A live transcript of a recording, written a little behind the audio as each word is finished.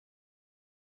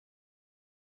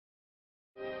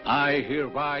I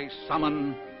hereby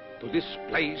summon to this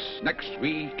place next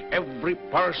week every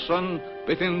person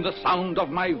within the sound of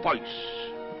my voice.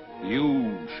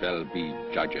 You shall be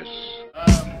judges.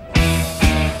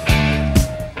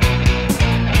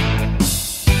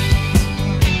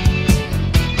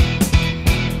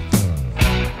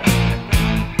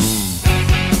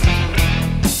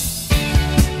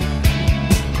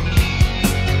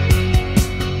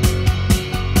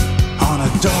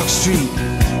 Dark street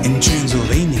in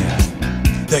Transylvania,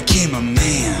 there came a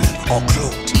man all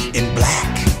cloaked in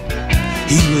black.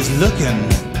 He was looking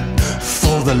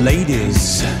for the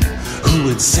ladies who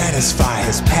would satisfy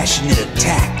his passionate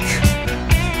attack.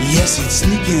 Yes, he'd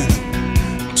sneak in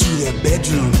to their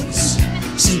bedrooms,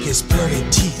 sink his pearly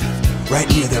teeth right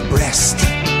near their breast.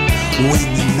 When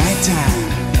the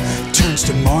nighttime turns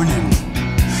to morning,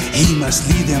 he must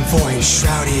leave them for his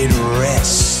shrouded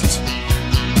rest.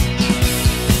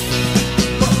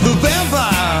 The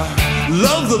vampire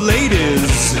loved the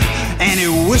ladies, and he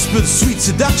whispered sweet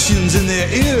seductions in their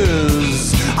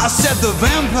ears. I said the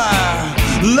vampire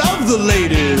loved the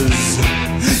ladies,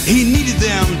 he needed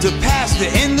them to pass the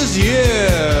endless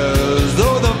years.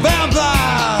 Oh, the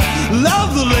vampire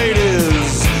loved the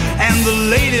ladies, and the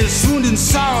ladies swooned and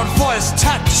sorrowed for his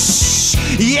touch.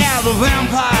 Yeah, the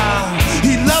vampire,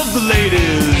 he loved the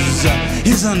ladies,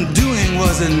 his undoing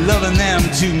was in loving them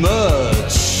too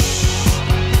much.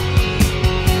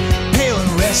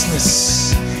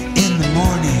 Restless in the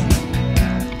morning,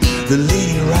 the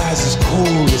lady rises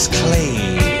cold as clay.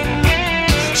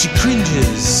 She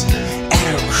cringes at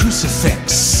her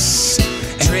crucifix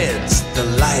and dreads the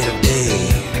light of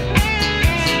day.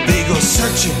 They go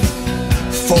searching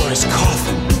for his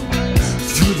coffin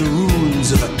through the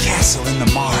ruins of a castle in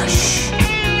the marsh.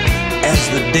 As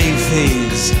the day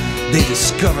fades, they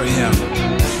discover him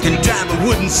and drive a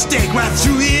wooden stake right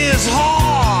through his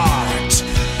heart.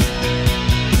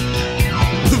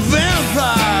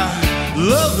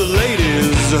 Loved the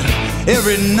ladies.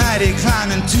 Every night he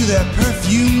climbed into their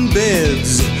perfumed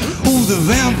beds. Ooh, the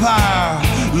vampire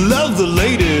loved the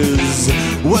ladies.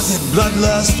 Was it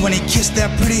bloodlust when he kissed their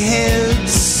pretty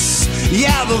heads?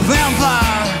 Yeah, the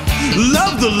vampire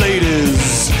loved the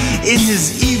ladies. In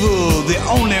his evil, the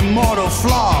only mortal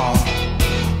flaw.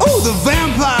 Oh, the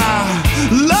vampire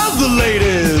loved the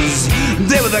ladies.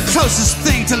 They were the closest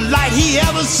thing to light he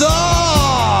ever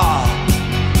saw.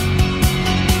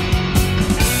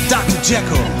 Dr.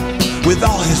 Jekyll, with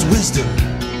all his wisdom,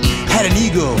 had an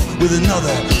ego with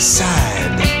another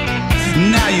side.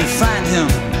 Now you find him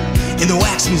in the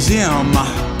Wax Museum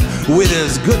with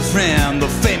his good friend, the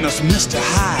famous Mr.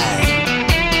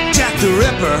 Hyde. Jack the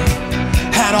Ripper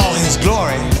had all his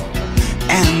glory,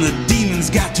 and the demons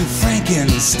got to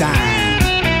Frankenstein.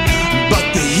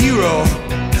 But the hero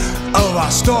of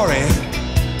our story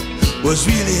was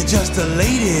really just a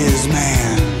ladies'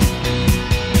 man.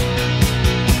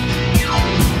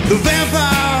 The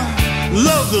vampire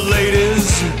loved the ladies,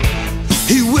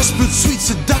 he whispered sweet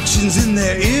seductions in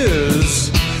their ears.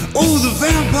 Oh, the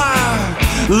vampire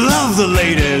loved the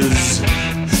ladies,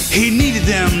 he needed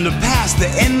them to pass the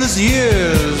endless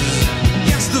years.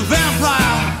 Yes, the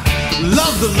vampire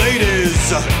loved the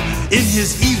ladies, in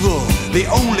his evil, the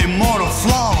only mortal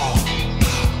flaw.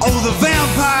 Oh, the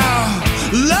vampire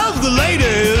loved the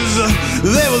ladies,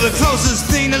 they were the closest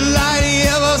thing to light he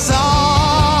ever saw.